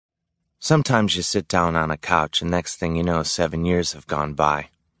Sometimes you sit down on a couch and next thing you know, 7 years have gone by.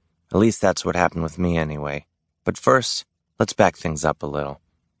 At least that's what happened with me anyway. But first, let's back things up a little.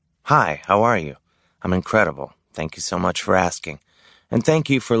 Hi, how are you? I'm incredible. Thank you so much for asking. And thank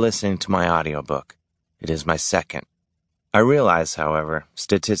you for listening to my audiobook. It is my second. I realize, however,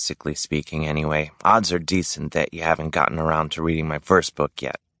 statistically speaking anyway, odds are decent that you haven't gotten around to reading my first book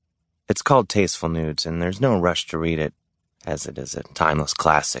yet. It's called Tasteful Nudes, and there's no rush to read it, as it is a timeless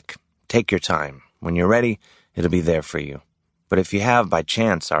classic. Take your time. When you're ready, it'll be there for you. But if you have, by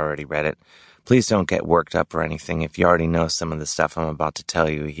chance, already read it, please don't get worked up or anything if you already know some of the stuff I'm about to tell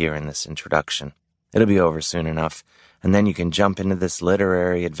you here in this introduction. It'll be over soon enough, and then you can jump into this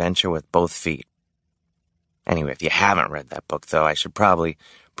literary adventure with both feet. Anyway, if you haven't read that book, though, I should probably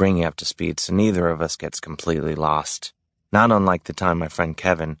bring you up to speed so neither of us gets completely lost. Not unlike the time my friend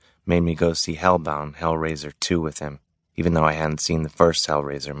Kevin made me go see Hellbound, Hellraiser 2 with him, even though I hadn't seen the first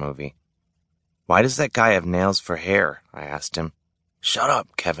Hellraiser movie. "Why does that guy have nails for hair?" I asked him. "Shut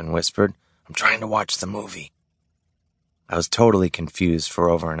up," Kevin whispered. "I'm trying to watch the movie." I was totally confused for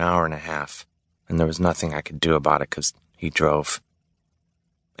over an hour and a half, and there was nothing I could do about it because he drove.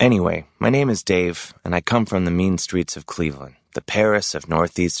 Anyway, my name is Dave, and I come from the mean streets of Cleveland, the Paris of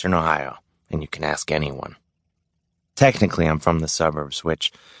northeastern Ohio, and you can ask anyone. Technically, I'm from the suburbs,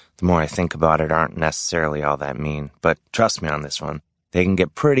 which, the more I think about it, aren't necessarily all that mean, but trust me on this one, they can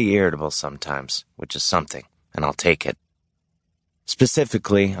get pretty irritable sometimes, which is something, and I'll take it.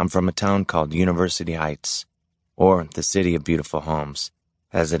 Specifically, I'm from a town called University Heights, or the City of Beautiful Homes,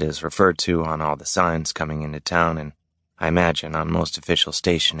 as it is referred to on all the signs coming into town and, I imagine, on most official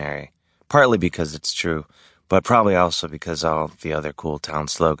stationery, partly because it's true, but probably also because all the other cool town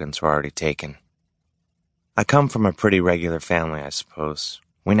slogans were already taken. I come from a pretty regular family, I suppose.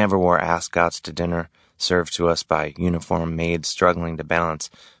 We never wore ascots to dinner, served to us by uniformed maids struggling to balance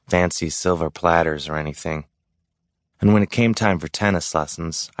fancy silver platters or anything. And when it came time for tennis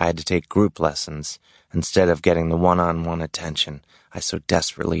lessons, I had to take group lessons instead of getting the one-on-one attention I so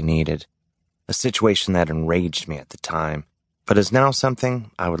desperately needed. A situation that enraged me at the time, but is now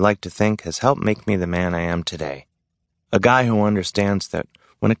something I would like to think has helped make me the man I am today. A guy who understands that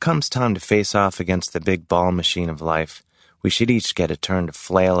when it comes time to face off against the big ball machine of life, we should each get a turn to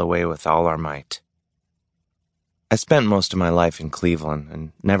flail away with all our might. I spent most of my life in Cleveland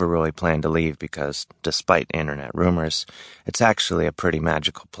and never really planned to leave because, despite internet rumors, it's actually a pretty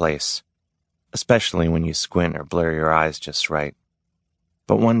magical place, especially when you squint or blur your eyes just right.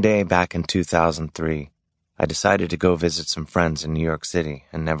 But one day back in 2003, I decided to go visit some friends in New York City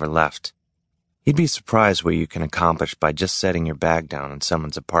and never left. You'd be surprised what you can accomplish by just setting your bag down in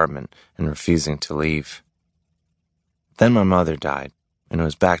someone's apartment and refusing to leave. Then my mother died, and it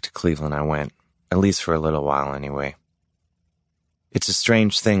was back to Cleveland I went, at least for a little while anyway. It's a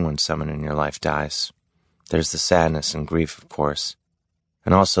strange thing when someone in your life dies. There's the sadness and grief, of course,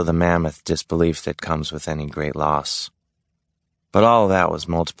 and also the mammoth disbelief that comes with any great loss. But all of that was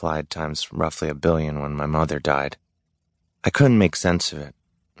multiplied times roughly 1 billion when my mother died. I couldn't make sense of it,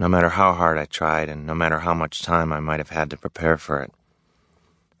 no matter how hard I tried and no matter how much time I might have had to prepare for it.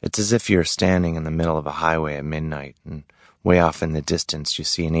 It's as if you're standing in the middle of a highway at midnight, and way off in the distance you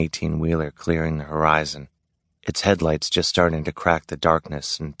see an 18-wheeler clearing the horizon, its headlights just starting to crack the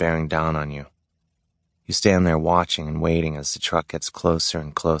darkness and bearing down on you. You stand there watching and waiting as the truck gets closer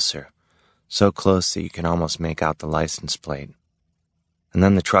and closer, so close that you can almost make out the license plate. And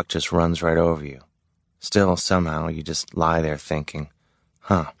then the truck just runs right over you. Still, somehow, you just lie there thinking,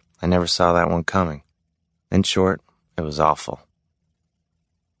 I never saw that one coming. In short, it was awful.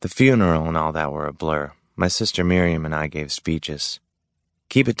 The funeral and all that were a blur. My sister Miriam and I gave speeches.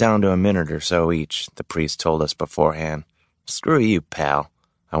 "Keep it down to a minute or so each," the priest told us beforehand. "Screw you, pal,"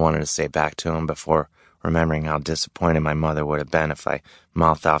 I wanted to say back to him before remembering how disappointed my mother would have been if I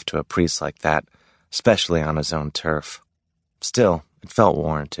mouthed off to a priest like that, especially on his own turf. Still, it felt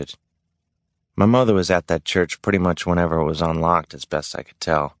warranted. My mother was at that church pretty much whenever it was unlocked, as best I could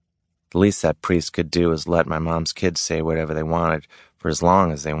tell. The least that priest could do was let my mom's kids say whatever they wanted for as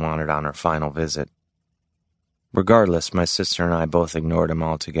long as they wanted on her final visit. Regardless, my sister and I both ignored him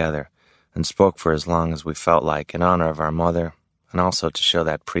altogether and spoke for as long as we felt like in honor of our mother and also to show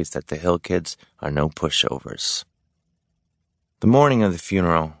that priest that the Hill kids are no pushovers. The morning of the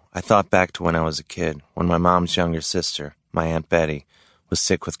funeral, I thought back to when I was a kid, when my mom's younger sister, my Aunt Betty, was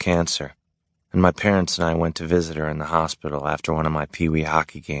sick with cancer, and my parents and I went to visit her in the hospital after one of my pee-wee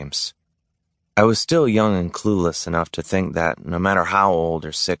hockey games. I was still young and clueless enough to think that, no matter how old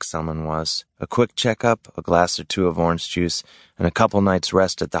or sick someone was, a quick checkup, a glass or two of orange juice, and a couple nights'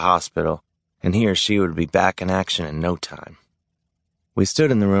 rest at the hospital, and he or she would be back in action in no time. We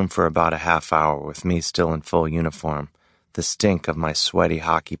stood in the room for about a half hour with me still in full uniform, the stink of my sweaty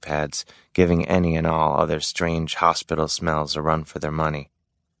hockey pads giving any and all other strange hospital smells a run for their money,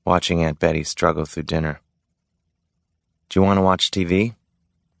 watching Aunt Betty struggle through dinner. Do you want to watch TV?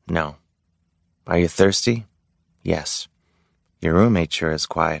 No. Are you thirsty? Yes. Your roommate sure is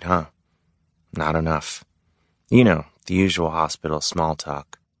quiet, huh? Not enough. You know, the usual hospital small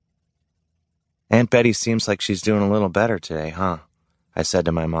talk. Aunt Betty seems like she's doing a little better today, huh? I said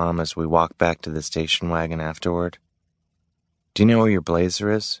to my mom as we walked back to the station wagon afterward. Do you know where your blazer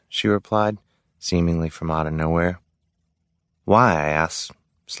is? She replied, seemingly from out of nowhere. Why? I asked,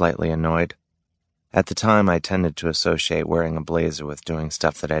 slightly annoyed. At the time, I tended to associate wearing a blazer with doing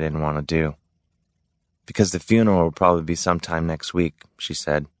stuff that I didn't want to do. Because the funeral will probably be sometime next week, she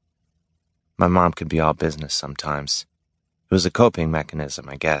said. My mom could be all business sometimes. It was a coping mechanism,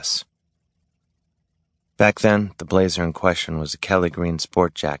 I guess. Back then, the blazer in question was a Kelly green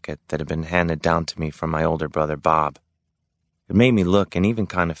sport jacket that had been handed down to me from my older brother Bob. It made me look and even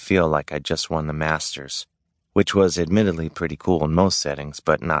kind of feel like I'd just won the Masters, which was admittedly pretty cool in most settings,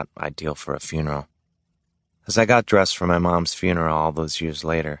 but not ideal for a funeral. As I got dressed for my mom's funeral all those years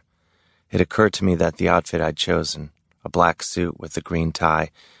later, it occurred to me that the outfit I'd chosen, a black suit with a green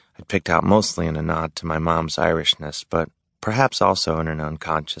tie, I'd picked out mostly in a nod to my mom's Irishness, but perhaps also in an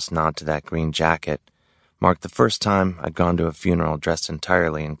unconscious nod to that green jacket, marked the first time I'd gone to a funeral dressed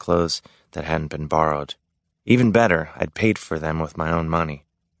entirely in clothes that hadn't been borrowed. Even better, I'd paid for them with my own money.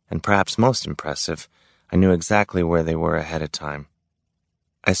 And perhaps most impressive, I knew exactly where they were ahead of time.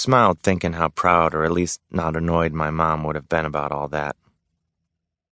 I smiled thinking how proud or at least not annoyed my mom would have been about all that.